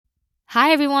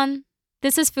Hi everyone,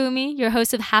 this is Fumi, your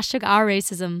host of Our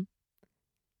Racism.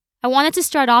 I wanted to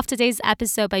start off today's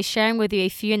episode by sharing with you a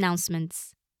few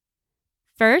announcements.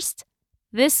 First,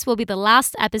 this will be the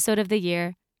last episode of the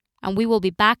year, and we will be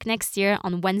back next year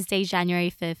on Wednesday,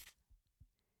 January 5th.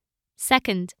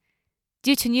 Second,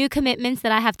 due to new commitments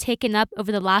that I have taken up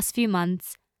over the last few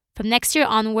months, from next year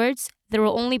onwards, there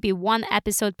will only be one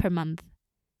episode per month.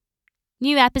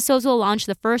 New episodes will launch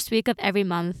the first week of every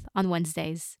month on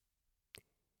Wednesdays.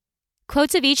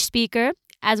 Quotes of each speaker,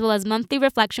 as well as monthly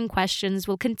reflection questions,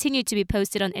 will continue to be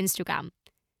posted on Instagram,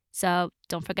 so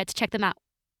don't forget to check them out.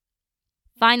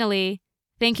 Finally,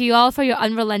 thank you all for your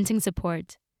unrelenting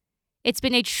support. It's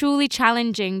been a truly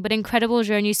challenging but incredible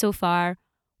journey so far,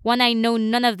 one I know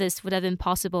none of this would have been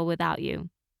possible without you.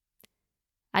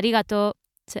 Arigato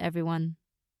to everyone.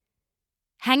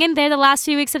 Hang in there the last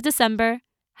few weeks of December,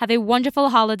 have a wonderful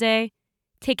holiday,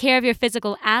 take care of your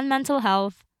physical and mental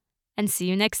health, and see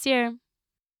you next year.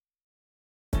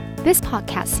 This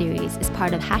podcast series is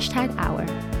part of #Hour,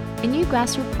 a new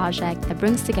grassroots project that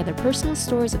brings together personal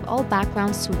stories of all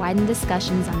backgrounds to widen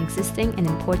discussions on existing and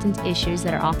important issues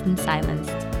that are often silenced.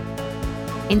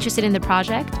 Interested in the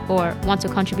project or want to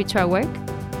contribute to our work?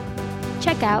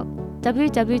 Check out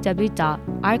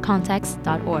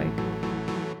www.ourcontext.org.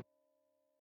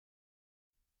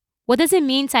 What does it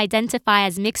mean to identify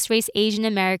as mixed-race Asian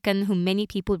American whom many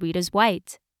people read as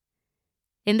white?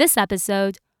 In this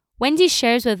episode, Wendy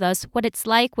shares with us what it's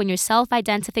like when your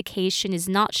self-identification is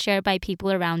not shared by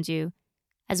people around you,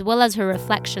 as well as her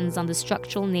reflections on the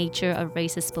structural nature of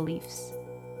racist beliefs.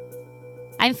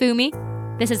 I'm Fumi,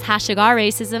 this is Our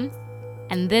Racism,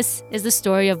 and this is the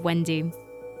story of Wendy.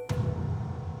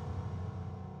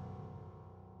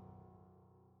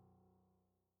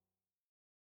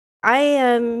 I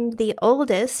am the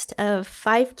oldest of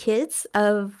 5 kids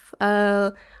of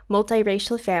a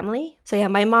multiracial family. So yeah,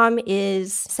 my mom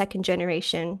is second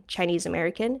generation Chinese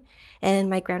American, and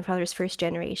my grandfather's first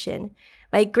generation.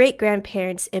 My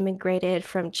great-grandparents immigrated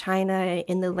from China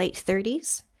in the late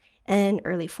 30s and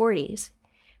early 40s.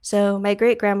 So my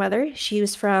great-grandmother, she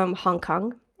was from Hong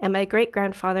Kong, and my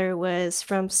great-grandfather was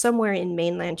from somewhere in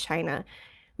mainland China.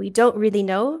 We don't really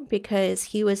know because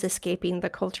he was escaping the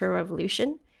Cultural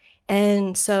Revolution.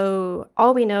 And so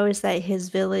all we know is that his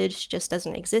village just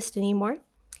doesn't exist anymore.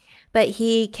 But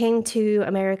he came to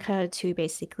America to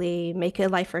basically make a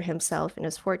life for himself and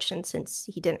his fortune since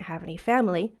he didn't have any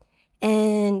family.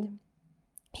 And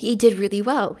he did really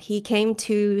well. He came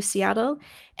to Seattle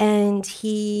and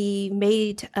he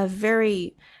made a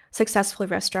very successful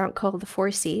restaurant called the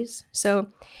Four Seas. So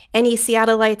any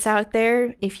Seattleites out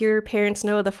there, if your parents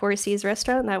know the Four Seas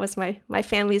restaurant, that was my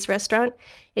family's restaurant.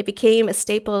 It became a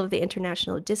staple of the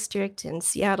International District in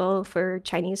Seattle for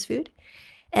Chinese food.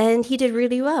 And he did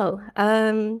really well.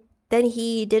 Then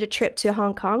he did a trip to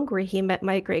Hong Kong where he met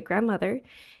my great-grandmother.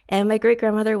 And my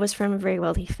great-grandmother was from a very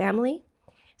wealthy family.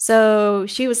 So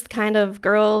she was the kind of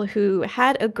girl who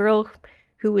had a girl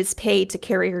who was paid to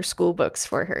carry her school books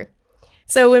for her.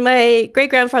 So when my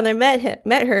great-grandfather met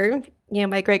her,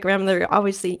 my great-grandmother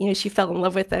obviously, she fell in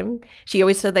love with him. She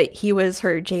always said that he was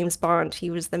her James Bond. He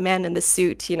was the man in the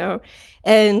suit.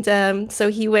 And so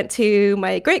he went to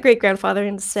my great-great-grandfather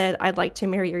and said, I'd like to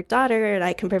marry your daughter and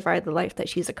I can provide the life that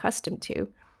she's accustomed to.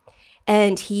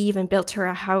 And he even built her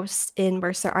a house in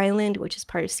Mercer Island, which is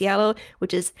part of Seattle,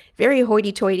 which is very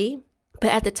hoity-toity.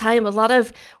 But at the time, a lot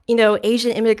of,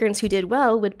 Asian immigrants who did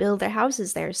well would build their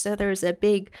houses there. So there was a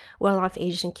big, well-off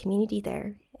Asian community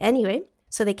there. Anyway,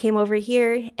 so they came over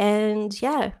here and,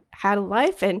 had a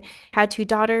life and had 2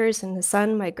 daughters and a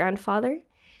son, my grandfather.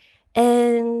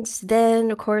 And then,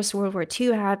 of course, World War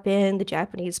II happened. The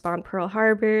Japanese bombed Pearl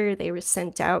Harbor. They were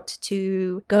sent out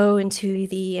to go into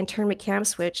the internment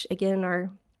camps, which, again, are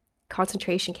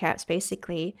concentration camps,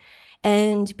 basically.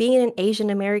 And being an Asian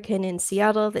American in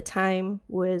Seattle at the time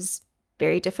was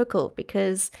very difficult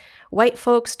because white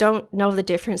folks don't know the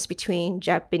difference between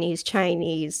Japanese,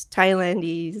 Chinese,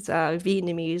 Thailandese,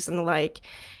 Vietnamese, and the like.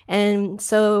 And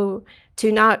so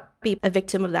to not be a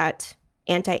victim of that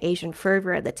anti-Asian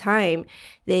fervor at the time,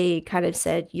 they kind of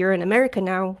said, you're in America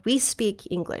now, we speak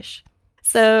English.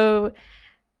 So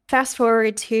fast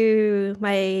forward to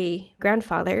my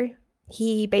grandfather.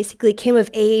 He basically came of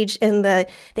age in the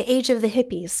age of the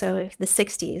hippies, so the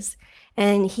 60s.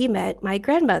 And he met my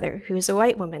grandmother, who is a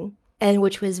white woman, and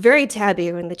which was very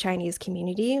taboo in the Chinese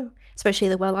community, especially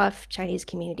the well-off Chinese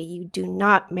community. You do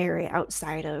not marry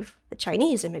outside of the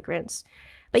Chinese immigrants.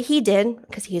 But he did,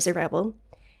 because he's a rebel.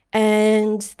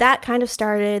 And that kind of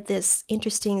started this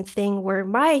interesting thing where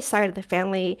my side of the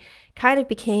family kind of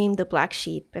became the black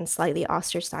sheep and slightly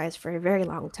ostracized for a very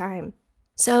long time.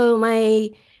 So my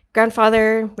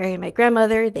grandfather married my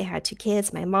grandmother. They had two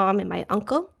kids, my mom and my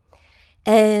uncle.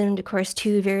 And of course,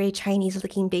 two very Chinese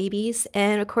looking babies.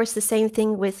 And of course, the same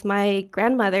thing with my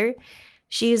grandmother.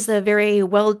 She's a very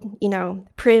well,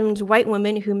 primed white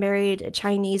woman who married a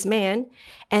Chinese man.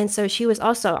 And so she was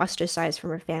also ostracized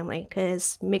from her family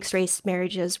because mixed race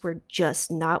marriages were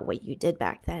just not what you did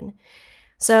back then.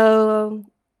 So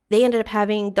they ended up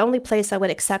having the only place that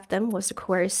would accept them was, of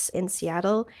course, in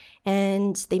Seattle.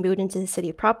 And they moved into the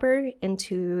city proper,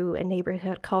 into a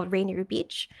neighborhood called Rainier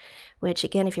Beach, which,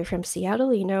 again, if you're from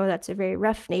Seattle, you know that's a very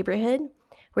rough neighborhood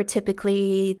where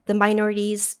typically the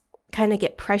minorities kind of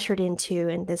get pressured into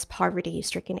in this poverty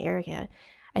stricken area.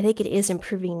 I think it is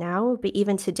improving now, but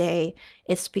even today,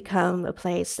 it's become a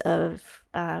place of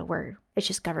where it's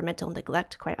just governmental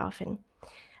neglect quite often.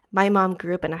 My mom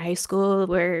grew up in a high school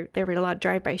where there were a lot of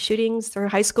drive-by shootings. Her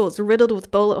high school is riddled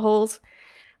with bullet holes.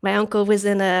 My uncle was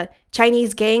in a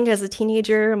Chinese gang as a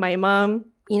teenager. My mom,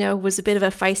 was a bit of a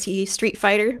feisty street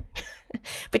fighter,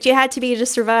 but you had to be to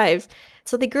survive.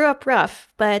 So they grew up rough.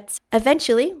 But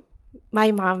eventually,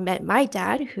 my mom met my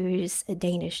dad, who's a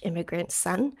Danish immigrant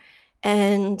son,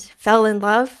 and fell in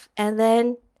love and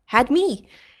then had me.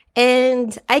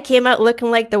 And I came out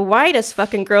looking like the whitest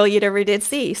fucking girl you'd ever did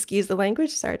see. Excuse the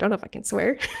language. Sorry, I don't know if I can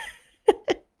swear.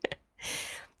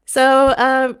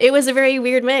 So it was a very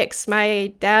weird mix.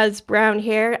 My dad's brown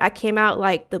hair, I came out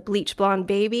like the bleach blonde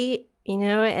baby,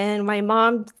 and my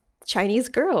mom, Chinese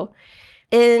girl.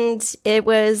 And it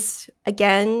was,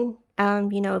 again,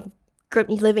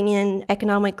 living in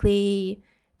economically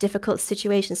difficult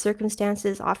situations,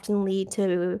 circumstances often lead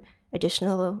to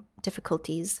additional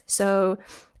difficulties. So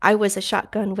I was a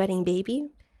shotgun wedding baby.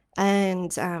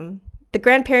 And the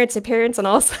grandparents and parents on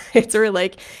all sides were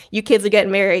like, you kids are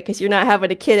getting married because you're not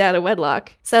having a kid out of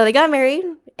wedlock. So they got married.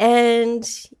 And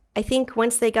I think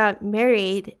once they got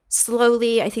married,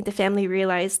 slowly, I think the family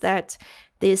realized that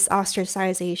this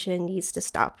ostracization needs to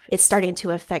stop. It's starting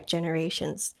to affect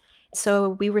generations. So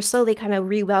we were slowly kind of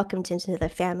re-welcomed into the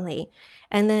family.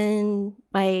 And then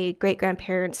my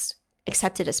great-grandparents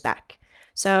accepted us back.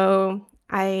 So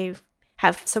I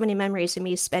have so many memories of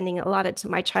me spending a lot of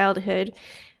my childhood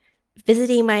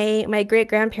visiting my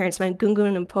great-grandparents, my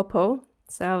Gungun and Popo.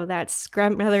 So that's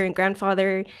grandmother and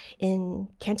grandfather in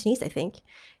Cantonese, I think.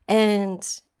 And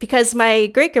because my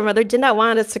great-grandmother did not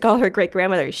want us to call her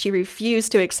great-grandmother, she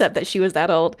refused to accept that she was that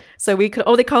old. So we could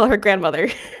only call her grandmother.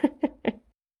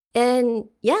 And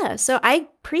yeah, so I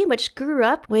pretty much grew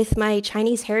up with my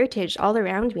Chinese heritage all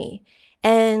around me.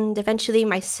 And eventually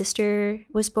my sister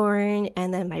was born,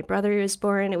 and then my brother was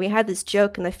born. And we had this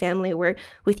joke in the family where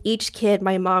with each kid,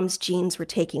 my mom's genes were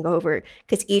taking over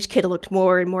because each kid looked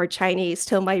more and more Chinese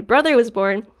till my brother was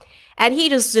born. And he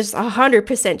just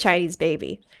 100% Chinese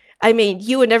baby. I mean,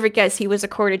 you would never guess he was a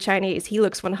quarter Chinese. He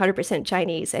looks 100%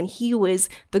 Chinese, and he was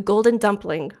the golden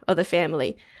dumpling of the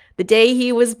family. The day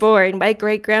he was born, my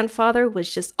great grandfather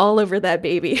was just all over that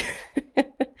baby.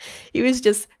 He was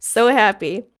just so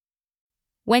happy.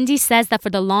 Wendy says that for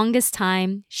the longest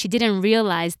time, she didn't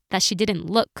realize that she didn't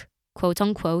look, quote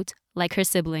unquote, like her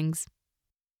siblings.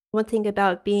 One thing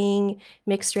about being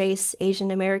mixed race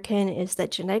Asian American is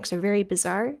that genetics are very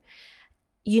bizarre.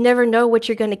 You never know what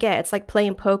you're going to get. It's like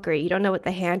playing poker. You don't know what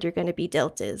the hand you're going to be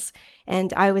dealt is.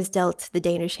 And I was dealt the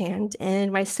Danish hand,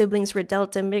 and my siblings were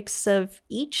dealt a mix of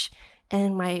each.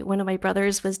 And one of my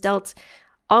brothers was dealt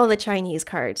all the Chinese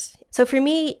cards. So for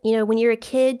me, when you're a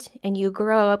kid and you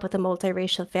grow up with a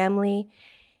multiracial family,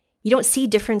 you don't see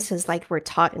differences like we're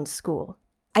taught in school.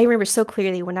 I remember so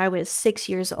clearly when I was 6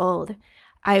 years old,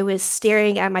 I was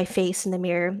staring at my face in the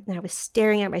mirror, and I was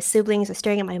staring at my siblings, I was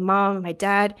staring at my mom and my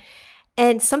dad.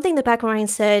 And something in the back of my mind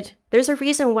said, there's a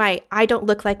reason why I don't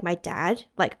look like my dad.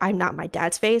 Like, I'm not my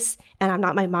dad's face, and I'm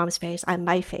not my mom's face. I'm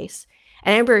my face.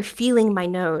 And I remember feeling my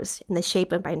nose in the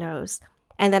shape of my nose.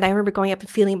 And then I remember going up and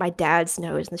feeling my dad's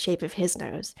nose in the shape of his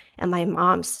nose, and my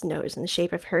mom's nose in the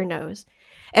shape of her nose.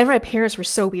 And my parents were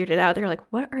so weirded out. They were like,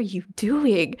 what are you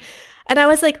doing? And I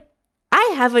was like,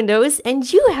 I have a nose,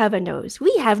 and you have a nose.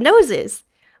 We have noses.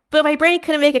 But my brain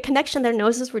couldn't make a connection. Their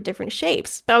noses were different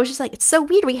shapes. But I was just like, it's so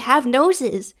weird. We have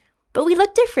noses, but we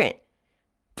look different.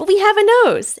 But we have a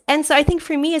nose. And so I think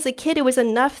for me as a kid, it was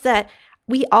enough that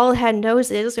we all had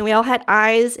noses and we all had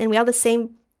eyes and we all had the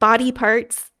same body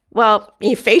parts. Well,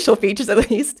 facial features at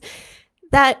least.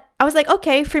 That I was like,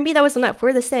 okay, for me, that was enough.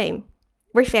 We're the same.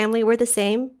 We're family. We're the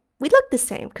same. We look the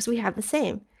same because we have the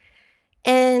same.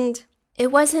 And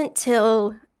it wasn't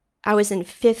till I was in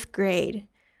 5th grade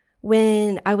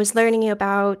when I was learning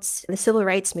about the civil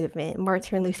rights movement,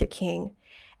 Martin Luther King.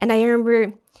 And I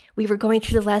remember we were going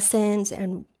through the lessons,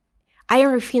 and I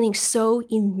remember feeling so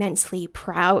immensely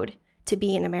proud to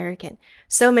be an American,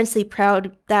 so immensely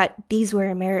proud that these were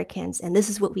Americans and this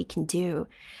is what we can do.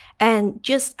 And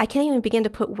just, I can't even begin to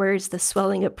put words the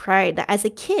swelling of pride that as a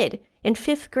kid in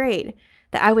fifth grade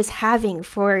that I was having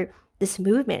for this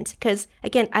movement. Because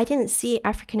again, I didn't see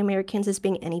African Americans as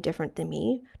being any different than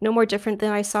me, no more different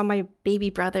than I saw my baby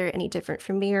brother any different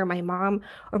from me, or my mom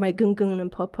or my gungun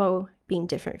and popo being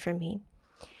different from me.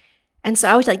 And so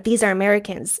I was like, these are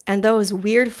Americans. And those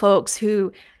weird folks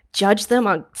who judge them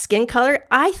on skin color,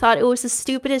 I thought it was the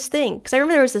stupidest thing. Because I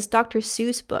remember there was this Dr.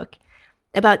 Seuss book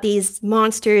about these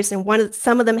monsters, and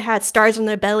some of them had stars on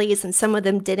their bellies and some of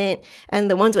them didn't. And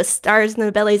the ones with stars on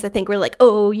their bellies, I think, were like,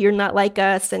 oh, you're not like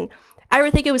us. And I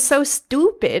would think it was so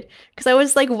stupid because I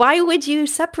was like, why would you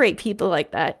separate people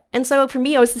like that? And so for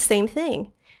me, it was the same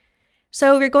thing.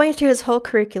 So we're going through this whole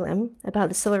curriculum about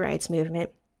the civil rights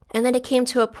movement. And then it came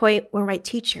to a point where my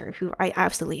teacher, who I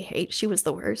absolutely hate, she was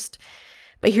the worst.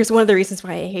 But here's one of the reasons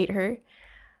why I hate her.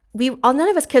 None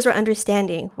of us kids were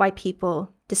understanding why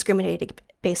people discriminated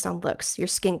based on looks, your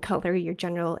skin color, your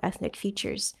general ethnic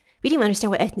features. We didn't even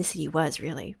understand what ethnicity was,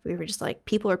 really. We were just like,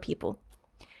 people are people.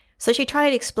 So she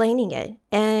tried explaining it,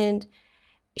 and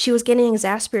she was getting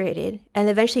exasperated. And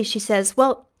eventually she says,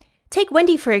 well, take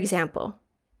Wendy, for example.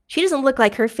 She doesn't look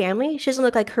like her family. She doesn't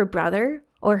look like her brother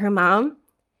or her mom.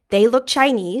 They look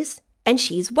Chinese, and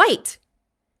she's white.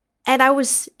 And I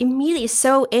was immediately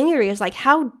so angry. I was like,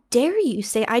 how dare you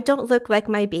say I don't look like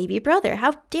my baby brother?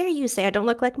 How dare you say I don't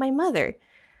look like my mother?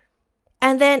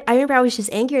 And then I remember I was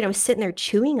just angry and I was sitting there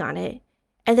chewing on it.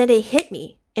 And then it hit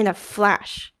me in a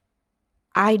flash.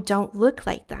 I don't look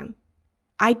like them.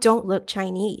 I don't look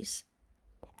Chinese.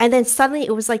 And then suddenly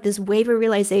it was like this wave of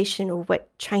realization of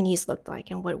what Chinese looked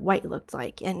like and what white looked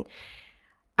like. And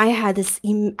I had this,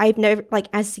 I've never, like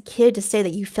as a kid, to say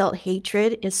that you felt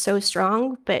hatred is so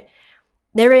strong, but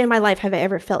never in my life have I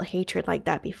ever felt hatred like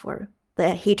that before. The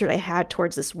hatred I had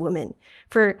towards this woman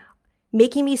for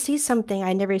making me see something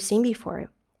I'd never seen before.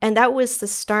 And that was the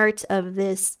start of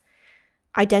this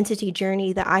identity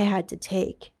journey that I had to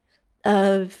take,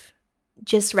 of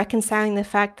just reconciling the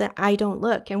fact that I don't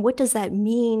look. And what does that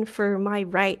mean for my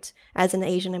right as an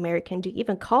Asian American to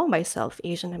even call myself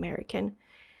Asian American?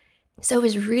 So it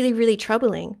was really, really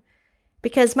troubling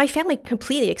because my family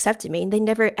completely accepted me. And they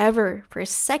never, ever for a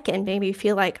second made me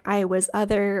feel like I was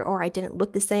other or I didn't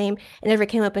look the same. It never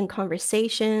came up in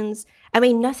conversations. I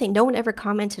mean, nothing. No one ever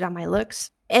commented on my looks.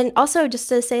 And also just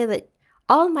to say that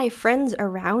all my friends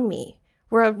around me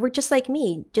were just like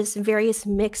me, just various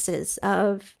mixes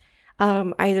of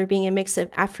either being a mix of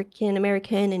African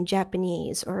American and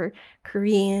Japanese, or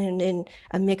Korean and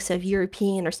a mix of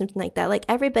European or something like that. Like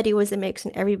everybody was a mix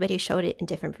and everybody showed it in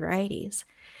different varieties.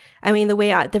 I mean,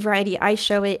 the variety I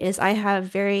show it is I have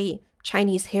very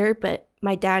Chinese hair, but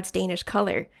my dad's Danish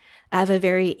color. I have a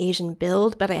very Asian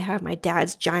build, but I have my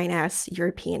dad's giant ass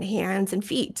European hands and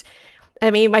feet.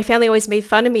 I mean, my family always made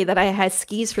fun of me that I had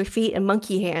skis for feet and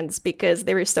monkey hands because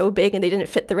they were so big and they didn't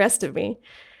fit the rest of me.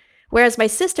 Whereas my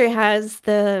sister has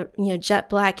the, jet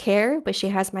black hair, but she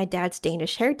has my dad's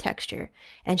Danish hair texture.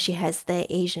 And she has the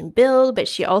Asian build, but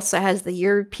she also has the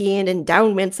European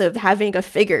endowments of having a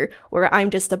figure where I'm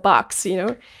just a box,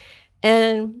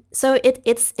 And so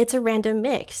it's a random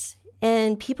mix.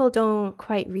 And people don't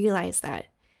quite realize that.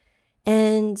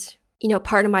 And,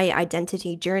 part of my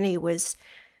identity journey was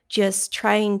just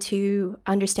trying to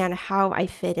understand how I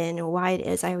fit in and why it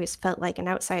is I always felt like an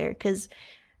outsider. Because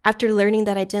after learning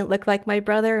that I didn't look like my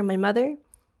brother or my mother,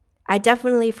 I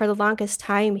definitely, for the longest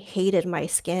time, hated my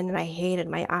skin and I hated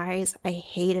my eyes. I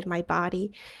hated my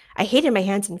body. I hated my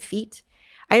hands and feet.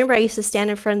 I remember I used to stand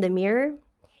in front of the mirror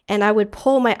and I would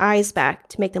pull my eyes back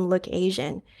to make them look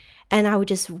Asian. And I would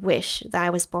just wish that I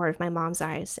was born with my mom's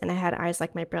eyes and I had eyes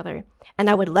like my brother. And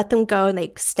I would let them go and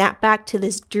they snap back to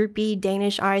this droopy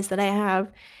Danish eyes that I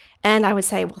have. And I would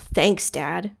say, well, thanks,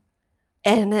 Dad.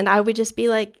 And then I would just be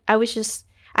like,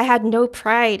 I had no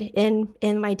pride in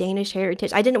my Danish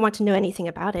heritage. I didn't want to know anything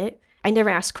about it. I never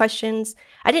asked questions.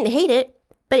 I didn't hate it,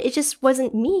 but it just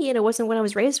wasn't me and it wasn't what I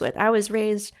was raised with. I was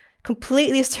raised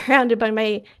completely surrounded by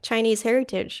my Chinese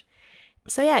heritage.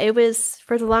 So yeah, it was,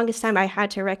 for the longest time I had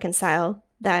to reconcile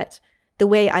that the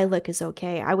way I look is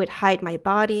okay. I would hide my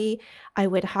body. I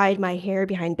would hide my hair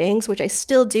behind bangs, which I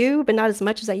still do, but not as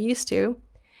much as I used to.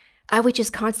 I would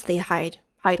just constantly hide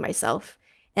myself.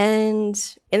 And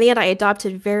in the end, I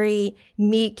adopted very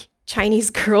meek Chinese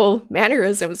girl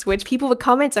mannerisms, which people would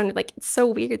comment on, like, it's so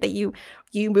weird that you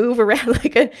move around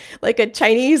like a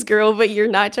Chinese girl, but you're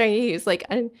not Chinese. Like,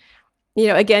 and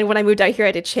again, when I moved out here,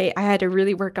 I had to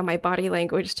really work on my body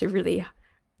language to really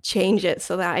change it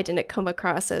so that I didn't come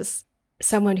across as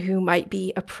someone who might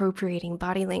be appropriating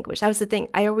body language. That was the thing.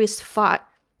 I always fought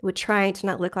with trying to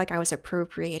not look like I was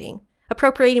appropriating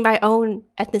my own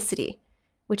ethnicity,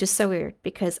 which is so weird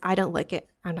because I don't like it.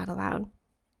 I'm not allowed.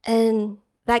 And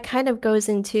that kind of goes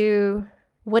into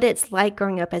what it's like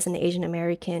growing up as an Asian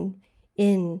American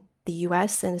in the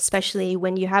US, and especially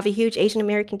when you have a huge Asian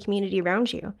American community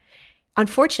around you.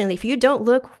 Unfortunately, if you don't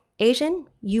look Asian,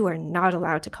 you are not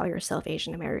allowed to call yourself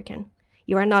Asian American.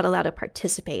 You are not allowed to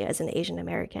participate as an Asian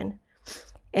American.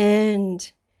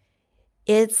 And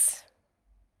it's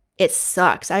it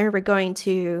sucks. I remember going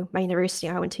to my university.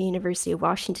 I went to University of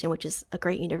Washington, which is a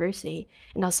great university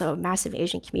and also a massive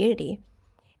Asian community.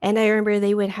 And I remember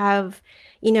they would have,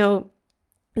 you know,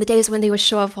 the days when they would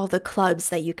show off all the clubs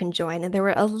that you can join. And there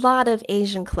were a lot of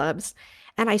Asian clubs.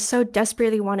 And I so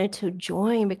desperately wanted to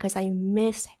join because I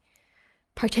miss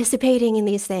participating in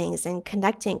these things and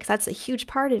connecting, because that's a huge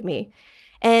part of me.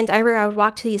 And I remember I would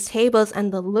walk to these tables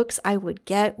and the looks I would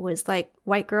get was like,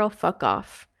 white girl, fuck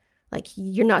off. Like,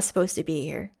 you're not supposed to be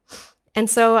here. And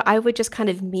so I would just kind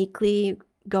of meekly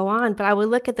go on, but I would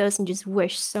look at those and just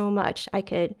wish so much I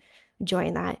could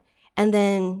join that. And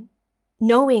then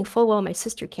knowing full well my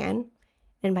sister can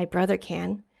and my brother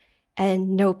can,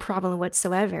 and no problem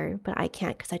whatsoever, but I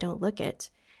can't because I don't look it.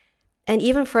 And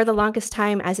even for the longest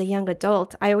time as a young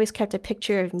adult, I always kept a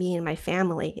picture of me and my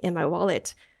family in my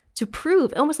wallet to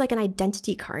prove, almost like an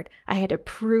identity card. I had to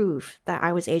prove that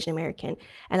I was Asian American.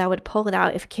 And I would pull it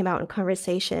out if it came out in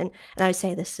conversation. And I would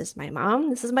say, this is my mom,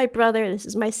 this is my brother, this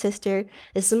is my sister,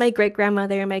 this is my great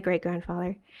grandmother and my great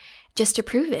grandfather, just to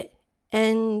prove it.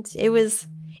 And it's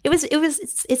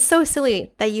so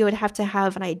silly that you would have to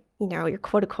have your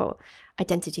quote unquote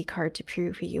identity card to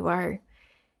prove who you are.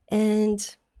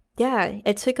 And yeah,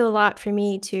 it took a lot for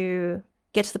me to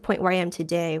get to the point where I am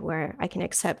today, where I can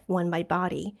accept, one, my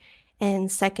body,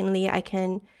 and secondly, I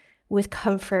can with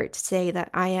comfort say that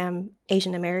I am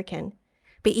Asian American.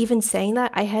 But even saying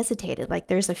that, I hesitated. Like,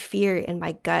 there's a fear in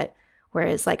my gut,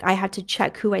 whereas like I have to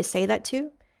check who I say that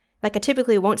to. Like, I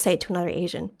typically won't say it to another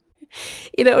Asian.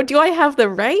 Do I have the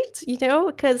right?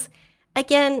 Because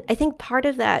again, I think part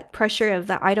of that pressure of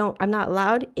that I'm not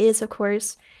allowed is, of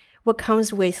course, what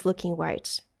comes with looking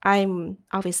white. I'm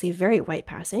obviously very white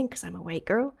passing because I'm a white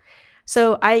girl.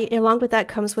 So along with that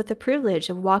comes with the privilege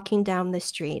of walking down the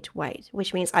street white,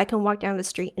 which means I can walk down the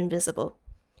street invisible.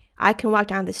 I can walk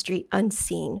down the street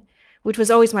unseen, which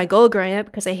was always my goal growing up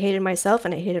because I hated myself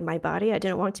and I hated my body. I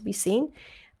didn't want to be seen.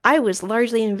 I was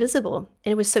largely invisible,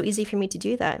 and it was so easy for me to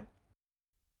do that.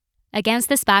 Against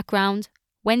this background,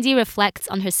 Wendy reflects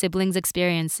on her siblings'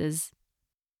 experiences.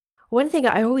 One thing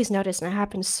I always noticed, and it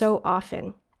happened so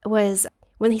often, was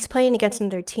when he's playing against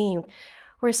another team,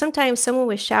 where sometimes someone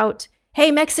would shout,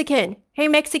 hey, Mexican,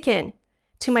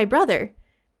 to my brother.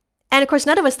 And of course,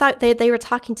 none of us thought they were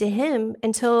talking to him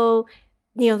until,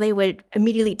 they would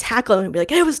immediately tackle him and be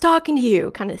like, I was talking to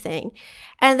you, kind of thing.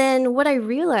 And then what I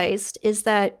realized is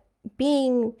that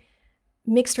being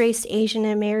mixed race Asian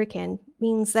American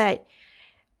means that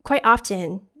quite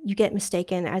often you get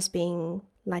mistaken as being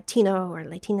Latino or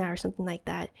Latina or something like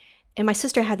that. And my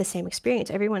sister had the same experience.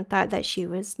 Everyone thought that she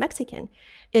was Mexican.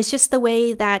 It's just the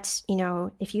way that,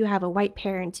 if you have a white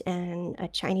parent and a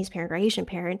Chinese parent or Asian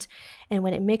parent, and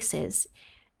when it mixes,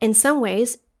 in some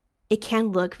ways, it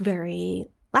can look very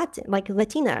Latin, like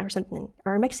Latina or something,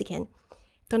 or Mexican.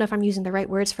 Don't know if I'm using the right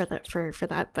words for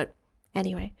that, but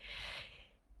anyway.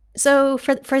 So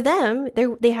for them,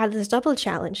 they had this double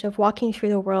challenge of walking through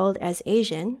the world as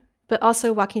Asian, but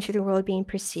also walking through the world being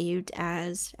perceived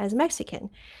as Mexican.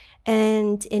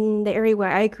 And in the area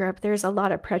where I grew up, there's a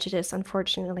lot of prejudice,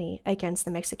 unfortunately, against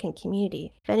the Mexican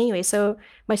community. But anyway, so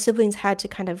my siblings had to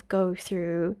kind of go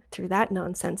through that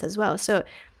nonsense as well. So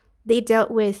they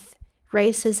dealt with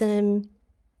racism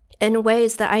in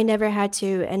ways that I never had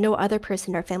to, and no other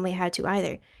person in our family had to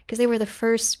either, because we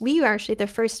were actually the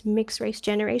first mixed race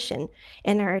generation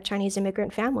in our Chinese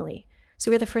immigrant family.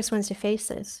 So we were the first ones to face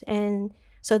this. And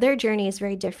so their journey is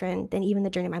very different than even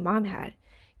the journey my mom had,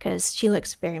 because she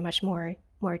looks very much more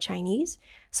Chinese.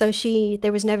 So she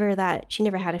never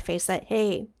had to face that,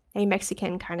 hey,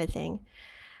 Mexican kind of thing.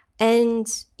 And,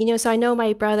 so I know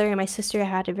my brother and my sister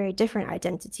had a very different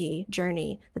identity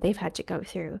journey that they've had to go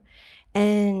through.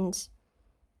 And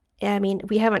I mean,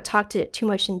 we haven't talked it too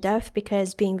much in depth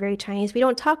because being very Chinese, we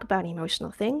don't talk about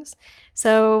emotional things.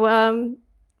 So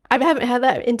I haven't had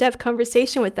that in-depth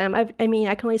conversation with them. I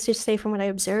can only just say from what I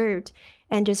observed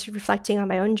and just reflecting on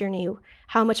my own journey,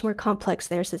 how much more complex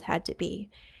theirs has had to be.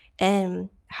 And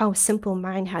how simple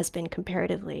mine has been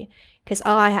comparatively. Because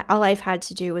all I've had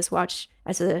to do was watch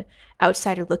as a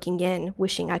outsider looking in,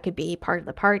 wishing I could be part of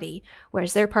the party,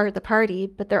 whereas they're part of the party,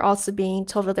 but they're also being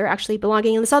told that they're actually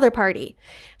belonging in this other party.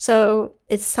 So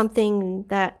it's something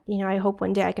that, I hope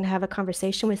one day I can have a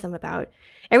conversation with them about.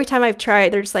 Every time I've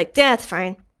tried, they're just like, yeah, it's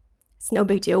fine. It's no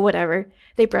big deal, whatever.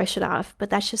 They brush it off,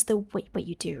 but that's just what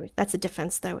you do. That's a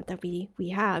defense that we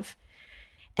have.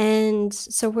 And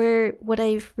so what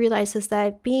I've realized is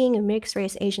that being a mixed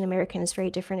race Asian American is a very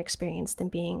different experience than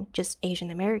being just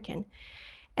Asian American.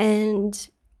 And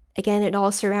again, it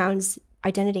all surrounds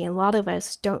identity. And a lot of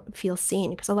us don't feel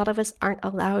seen because a lot of us aren't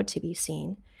allowed to be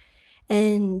seen.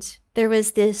 And there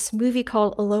was this movie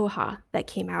called Aloha that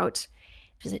came out.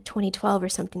 Was it 2012 or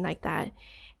something like that?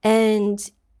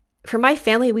 And for my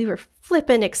family, we were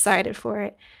flippin' excited for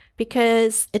it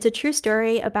because it's a true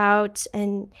story about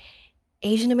an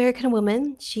Asian American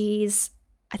woman. She's,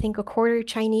 I think, a quarter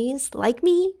Chinese, like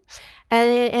me,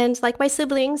 and like my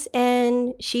siblings,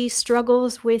 and she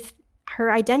struggles with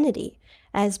her identity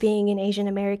as being an Asian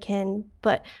American,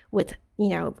 but with,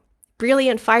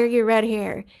 brilliant, fiery red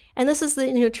hair. And this is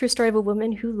the true story of a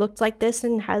woman who looked like this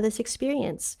and had this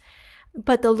experience.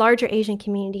 But the larger Asian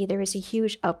community, there was a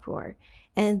huge uproar.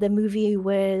 And the movie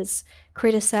was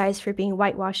criticized for being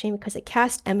whitewashing because it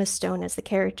cast Emma Stone as the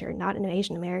character, not an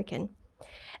Asian American.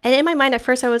 And in my mind, at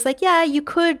first, I was like, yeah, you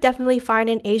could definitely find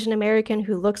an Asian American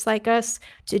who looks like us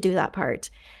to do that part.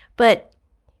 But,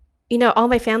 all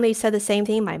my family said the same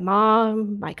thing. My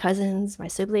mom, my cousins, my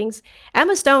siblings.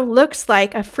 Emma Stone looks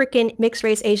like a freaking mixed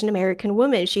race Asian American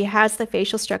woman. She has the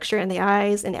facial structure and the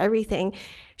eyes and everything.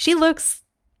 She looks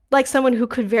like someone who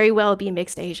could very well be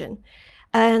mixed Asian.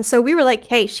 And so we were like,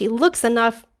 hey, she looks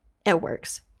enough, it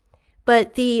works.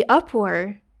 But the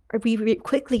uproar, we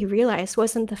quickly realized,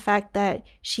 wasn't the fact that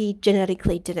she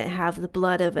genetically didn't have the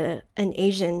blood of an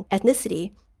Asian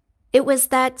ethnicity. It was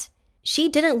that she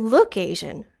didn't look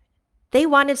Asian. They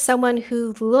wanted someone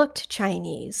who looked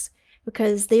Chinese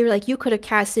because they were like, you could have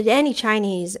casted any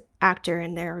Chinese actor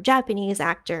in there or Japanese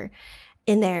actor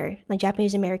in there, like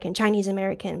Japanese American, Chinese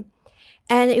American.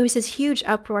 And it was this huge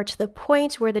uproar to the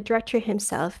point where the director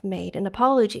himself made an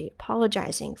apology,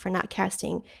 apologizing for not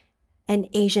casting an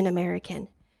Asian American.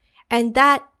 And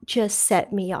that just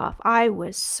set me off. I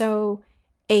was so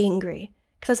angry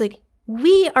because I was like,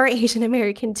 we are Asian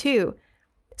American too.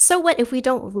 So what if we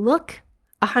don't look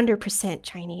 100%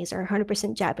 Chinese or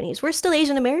 100% Japanese? We're still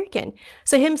Asian American.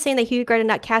 So him saying that he regretted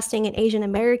not casting an Asian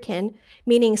American,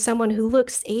 meaning someone who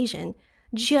looks Asian,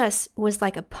 just was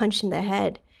like a punch in the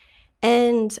head.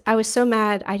 And I was so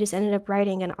mad, I just ended up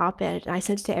writing an op-ed, and I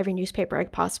sent it to every newspaper I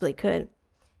possibly could.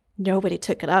 Nobody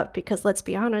took it up because, let's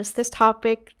be honest, this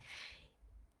topic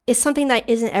is something that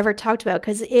isn't ever talked about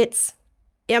because it's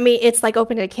like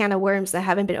opening a can of worms that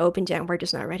haven't been opened yet, and we're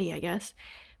just not ready, I guess.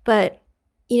 But,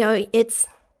 it's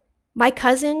my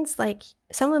cousins, like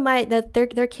some of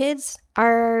their kids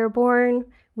are born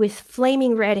with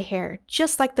flaming red hair,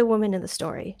 just like the woman in the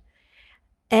story.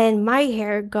 And my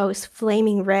hair goes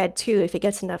flaming red too if it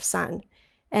gets enough sun.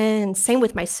 And same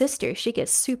with my sister. She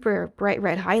gets super bright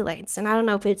red highlights. And I don't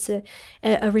know if it's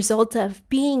a result of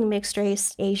being mixed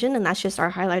race Asian, and that's just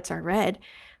our highlights are red.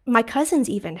 My cousins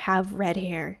even have red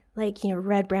hair, like,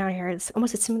 red, brown hair. It's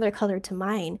almost a similar color to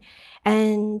mine.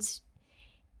 And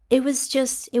it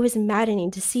was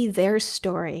maddening to see their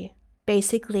story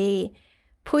basically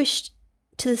pushed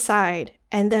to the side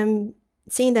and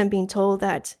seeing them being told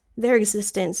that their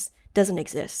existence doesn't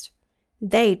exist.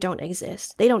 They don't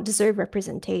exist. They don't deserve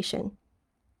representation.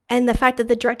 And the fact that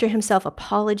the director himself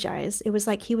apologized, it was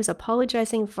like he was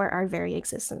apologizing for our very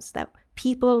existence, that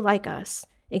people like us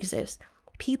exist.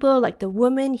 People like the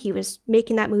woman he was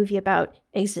making that movie about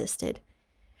existed.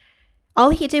 All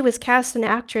he did was cast an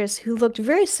actress who looked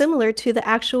very similar to the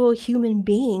actual human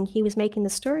being he was making the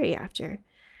story after.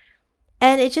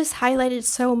 And it just highlighted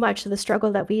so much of the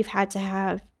struggle that we've had to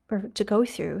have or to go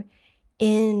through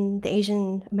in the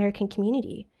Asian American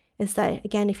community. Is that,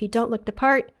 again, if you don't look the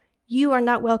part, you are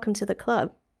not welcome to the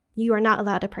club. You are not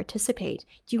allowed to participate.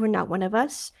 You are not one of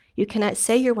us. You cannot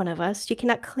say you're one of us. You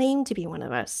cannot claim to be one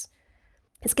of us.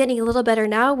 It's getting a little better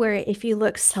now where if you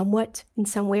look somewhat in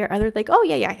some way or other, like, oh,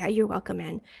 yeah, you're welcome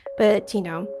in. But,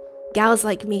 gals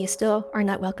like me still are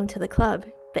not welcome to the club.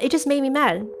 But it just made me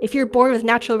mad. If you're born with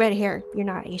natural red hair, you're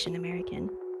not Asian American.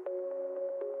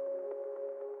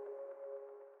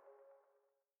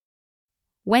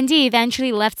 Wendy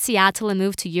eventually left Seattle and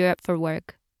moved to Europe for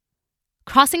work.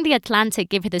 Crossing the Atlantic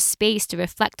gave her the space to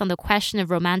reflect on the question of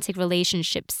romantic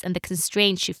relationships and the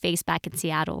constraints she faced back in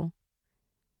Seattle.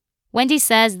 Wendy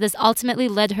says this ultimately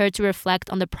led her to reflect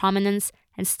on the prominence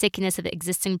and stickiness of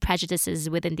existing prejudices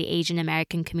within the Asian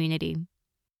American community.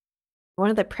 One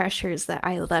of the pressures that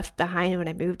I left behind when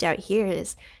I moved out here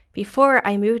is before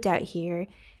I moved out here,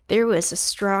 there was a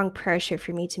strong pressure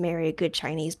for me to marry a good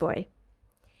Chinese boy.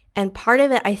 And part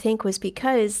of it, I think, was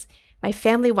because my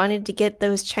family wanted to get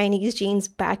those Chinese genes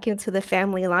back into the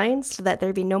family line so that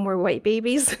there'd be no more white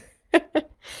babies.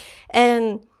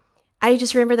 And I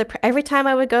just remember every time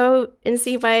I would go and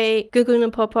see my Gugun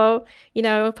and Popo,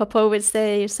 Popo would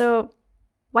say, "So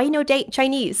why you no date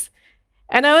Chinese?"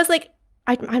 And I was like,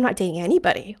 I'm not dating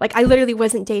anybody. Like, I literally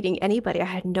wasn't dating anybody. I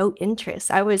had no interest.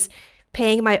 I was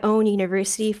paying my own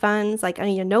university funds. Like,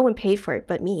 no one paid for it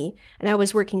but me. And I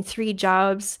was working 3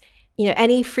 jobs.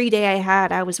 Any free day I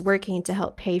had, I was working to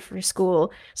help pay for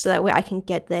school so that way I can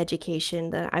get the education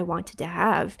that I wanted to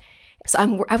have.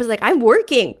 So I was like, I'm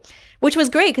working, which was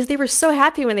great because they were so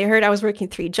happy when they heard I was working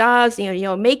 3 jobs,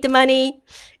 make the money,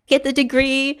 get the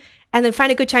degree, and then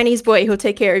find a good Chinese boy who'll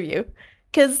take care of you.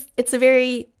 Because it's a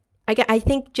very, I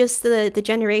think just the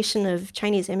generation of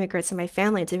Chinese immigrants in my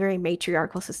family, it's a very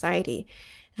matriarchal society.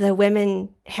 The women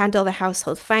handle the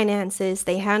household finances,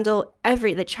 they handle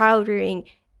the child rearing,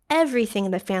 everything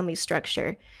in the family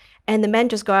structure. And the men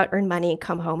just go out, earn money, and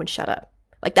come home and shut up.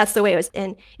 Like, that's the way it was.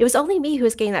 And it was only me who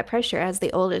was getting that pressure as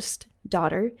the oldest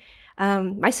daughter.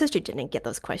 My sister didn't get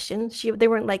those questions. They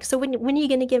weren't like, so when are you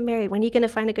going to get married? When are you going to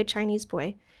find a good Chinese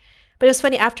boy? But it was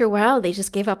funny, after a while, they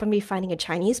just gave up on me finding a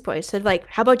Chinese boy. So like,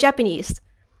 how about Japanese?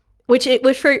 Which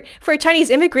for a Chinese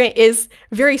immigrant is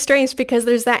very strange because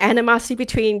there's that animosity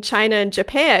between China and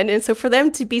Japan. And so for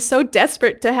them to be so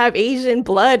desperate to have Asian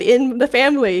blood in the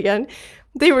family, and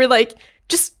they were like,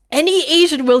 just any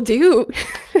Asian will do.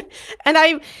 and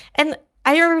I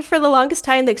remember for the longest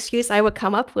time, the excuse I would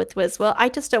come up with was, well, I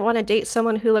just don't want to date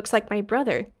someone who looks like my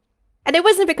brother. And it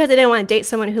wasn't because I didn't want to date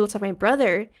someone who looks like my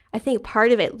brother. I think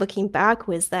part of it, looking back,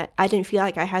 was that I didn't feel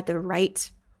like I had the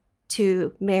right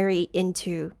to marry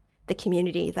into the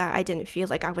community that I didn't feel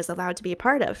like I was allowed to be a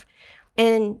part of.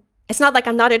 And it's not like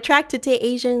I'm not attracted to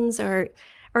Asians or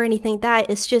anything like that.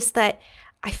 It's just that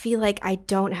I feel like I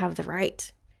don't have the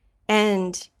right.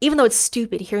 And even though it's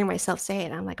stupid hearing myself say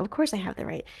it, I'm like, of course I have the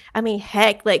right. I mean,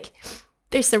 heck, like,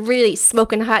 there's some really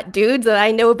smoking hot dudes that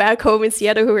I know back home in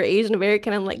Seattle who are Asian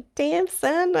American. I'm like, damn,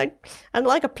 son, I'd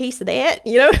like a piece of that,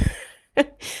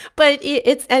 But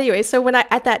it's anyway. So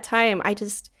at that time,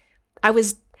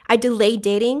 I delayed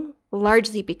dating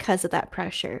largely because of that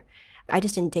pressure. I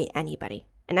just didn't date anybody.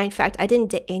 And in fact, I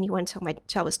didn't date anyone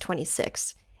until I was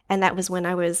 26. And that was when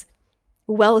I was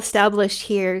well established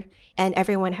here and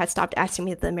everyone had stopped asking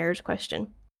me the marriage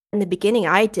question. In the beginning,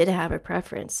 I did have a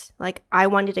preference. Like, I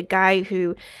wanted a guy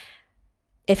who,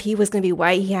 if he was going to be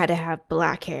white, he had to have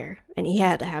black hair and he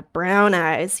had to have brown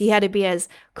eyes. He had to be as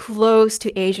close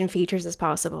to Asian features as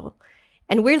possible.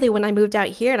 And weirdly, when I moved out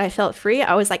here and I felt free,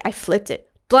 I was like, I flipped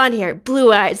it. Blonde hair,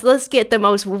 blue eyes, let's get the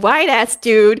most white ass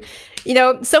dude,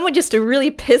 someone just to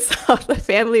really piss off the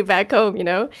family back home,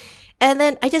 And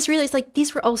then I just realized, like,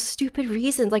 these were all stupid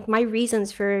reasons. Like, my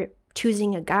reasons for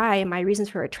choosing a guy and my reasons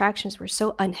for attractions were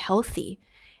so unhealthy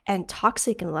and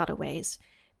toxic in a lot of ways,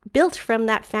 built from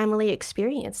that family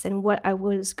experience and what I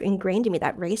was ingrained in me,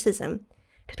 that racism.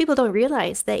 Because people don't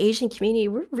realize the Asian community,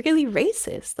 we're really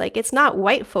racist. Like, it's not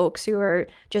white folks who are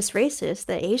just racist.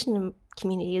 The Asian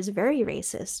community is very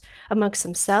racist amongst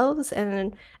themselves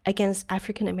and against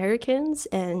African Americans.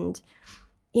 And,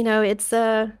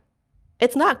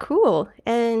 it's not cool.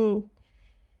 And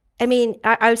I mean,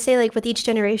 I would say, like, with each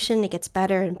generation, it gets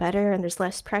better and better and there's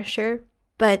less pressure.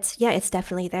 But yeah, it's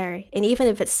definitely there. And even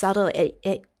if it's subtle,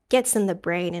 it gets in the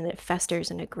brain and it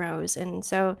festers and it grows. And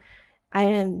so I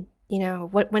am,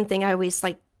 one thing I always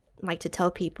like to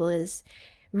tell people is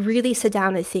really sit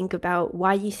down and think about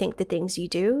why you think the things you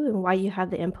do and why you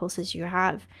have the impulses you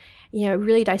have.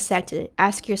 Really dissect it.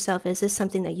 Ask yourself, is this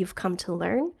something that you've come to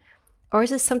learn? Or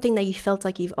is this something that you felt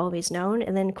like you've always known?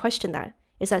 And then question that.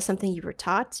 Is that something you were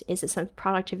taught? Is it some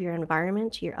product of your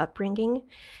environment, your upbringing?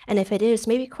 And if it is,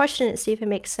 maybe question it, see if it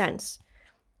makes sense.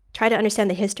 Try to understand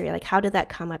the history. Like, how did that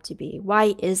come up to be?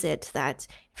 Why is it that,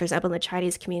 for example, in the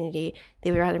Chinese community,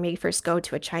 they would rather maybe first go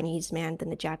to a Chinese man than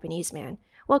the Japanese man?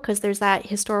 Well, because there's that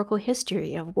historical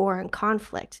history of war and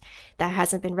conflict that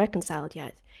hasn't been reconciled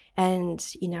yet. And,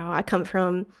 I come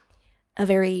from a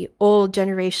very old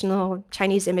generational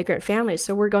Chinese immigrant family.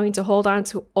 So we're going to hold on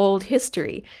to old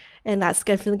history. And that's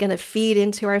definitely going to feed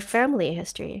into our family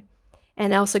history.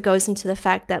 And it also goes into the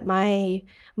fact that my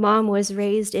mom was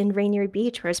raised in Rainier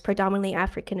Beach, where it's predominantly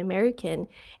African American,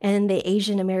 and the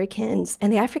Asian Americans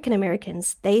and the African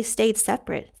Americans, they stayed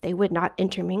separate. They would not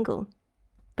intermingle.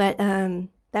 But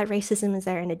that racism is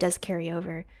there and it does carry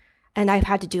over. And I've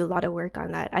had to do a lot of work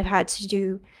on that. I've had to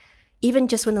do, even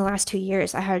just in the last 2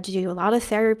 years, I had to do a lot of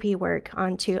therapy work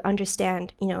on to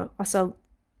understand, also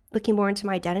looking more into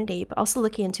my identity, but also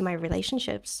looking into my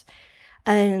relationships.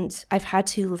 And I've had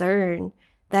to learn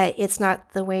that it's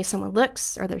not the way someone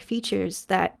looks or their features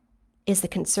that is the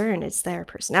concern, it's their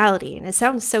personality. And it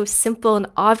sounds so simple and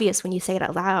obvious when you say it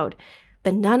out loud,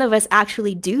 but none of us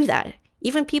actually do that.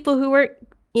 Even people who were,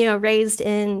 raised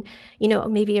in,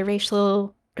 maybe a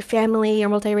racial family or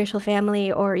multiracial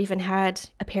family, or even had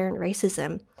apparent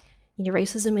racism.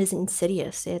 Racism is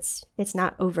insidious. It's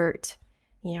not overt.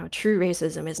 True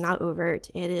racism is not overt.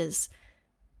 It is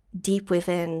deep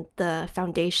within the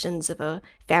foundations of a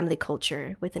family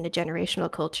culture, within a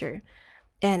generational culture.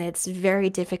 And it's very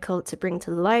difficult to bring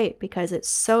to light because it's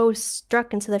so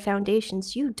struck into the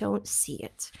foundations, you don't see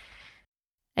it.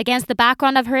 Against the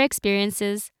background of her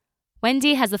experiences,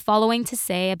 Wendy has the following to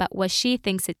say about what she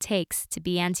thinks it takes to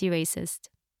be anti-racist.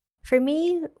 For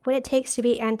me, what it takes to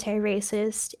be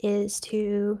anti-racist is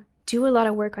to do a lot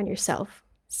of work on yourself,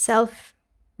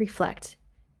 self-reflect,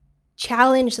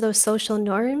 challenge those social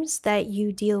norms that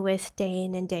you deal with day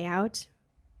in and day out,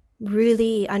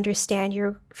 really understand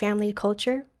your family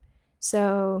culture.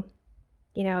 So,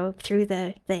 through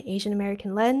the Asian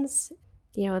American lens,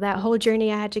 that whole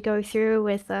journey I had to go through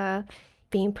with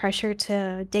being pressured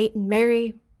to date and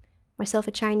marry myself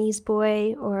a Chinese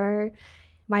boy, or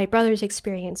my brother's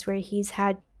experience where he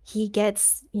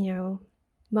gets,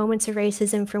 moments of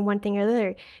racism from one thing or the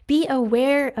other. Be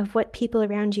aware of what people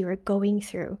around you are going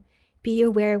through. Be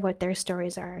aware of what their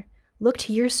stories are. Look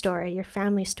to your story, your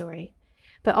family story,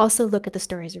 but also look at the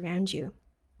stories around you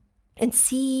and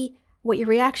see what your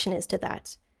reaction is to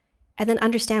that. And then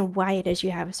understand why it is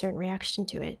you have a certain reaction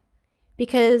to it.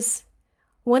 Because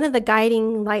one of the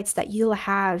guiding lights that you'll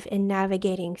have in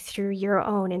navigating through your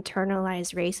own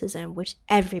internalized racism, which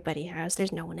everybody has,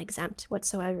 there's no one exempt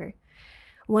whatsoever.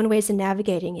 One way of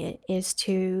navigating it is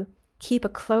to keep a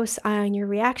close eye on your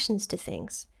reactions to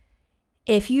things.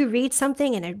 If you read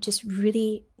something and it just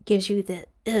really gives you the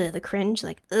cringe,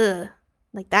 like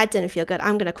that didn't feel good,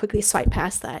 I'm going to quickly swipe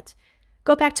past that.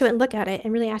 Go back to it and look at it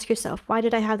and really ask yourself, why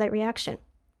did I have that reaction?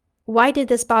 Why did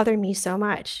this bother me so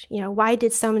much? Why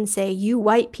did someone say, you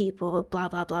white people, blah,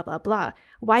 blah, blah, blah, blah?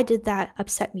 Why did that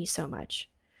upset me so much?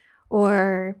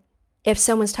 Or if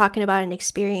someone's talking about an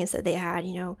experience that they had,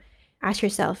 ask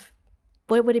yourself,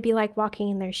 what would it be like walking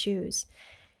in their shoes?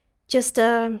 Just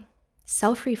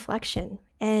self-reflection.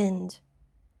 And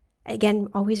again,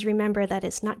 always remember that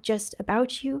it's not just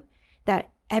about you,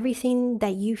 that everything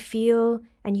that you feel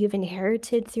and you've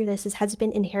inherited through this has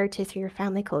been inherited through your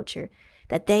family culture,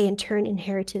 that they in turn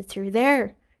inherited through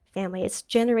their family. It's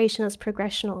generational, it's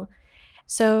progressional.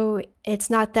 So it's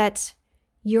not that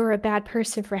you're a bad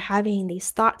person for having these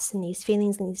thoughts and these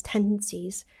feelings and these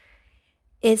tendencies.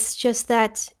 It's just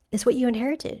that it's what you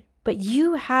inherited, but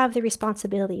you have the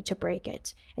responsibility to break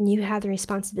it, and you have the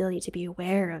responsibility to be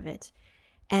aware of it.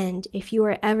 And if you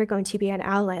are ever going to be an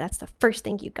ally, that's the first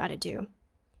thing you've got to do.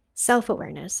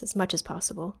 Self-awareness as much as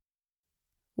possible.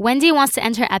 Wendy wants to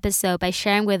end her episode by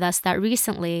sharing with us that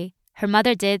recently, her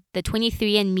mother did the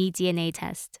 23andMe DNA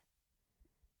test.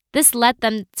 This led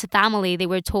them to family they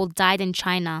were told died in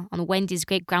China on Wendy's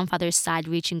great-grandfather's side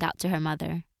reaching out to her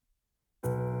mother.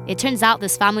 It turns out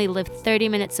this family lived 30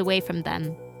 minutes away from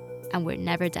them and were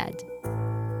never dead.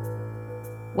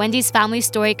 Wendy's family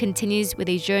story continues with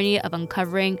a journey of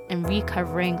uncovering and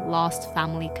recovering lost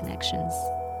family connections.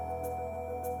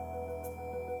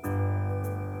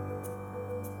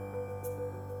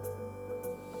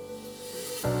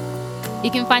 You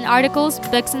can find articles,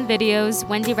 books, and videos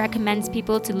Wendy recommends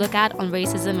people to look at on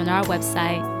racism on our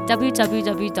website,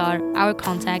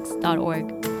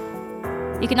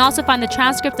 www.ourcontext.org. You can also find the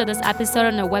transcript of this episode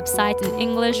on our website in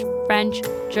English, French,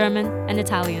 German, and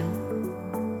Italian.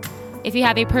 If you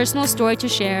have a personal story to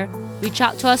share, reach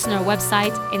out to us on our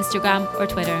website, Instagram, or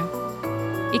Twitter.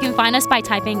 You can find us by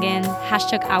typing in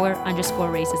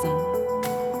 #our_racism.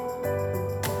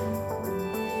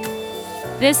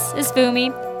 This is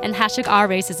Fumi and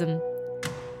 #OurRacism.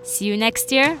 See you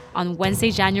next year on Wednesday,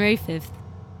 January 5th.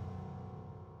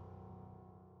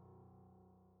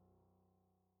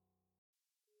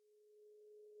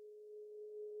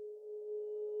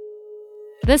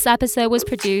 This episode was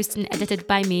produced and edited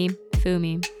by me,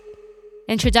 Fumi.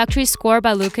 Introductory score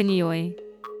by Luca Nioi.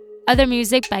 Other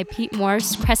music by Pete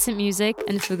Morse, Crescent Music,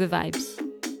 and Fuga Vibes.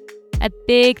 A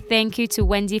big thank you to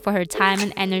Wendy for her time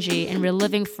and energy in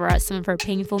reliving for us some of her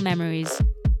painful memories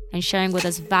and sharing with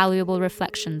us valuable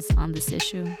reflections on this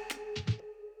issue.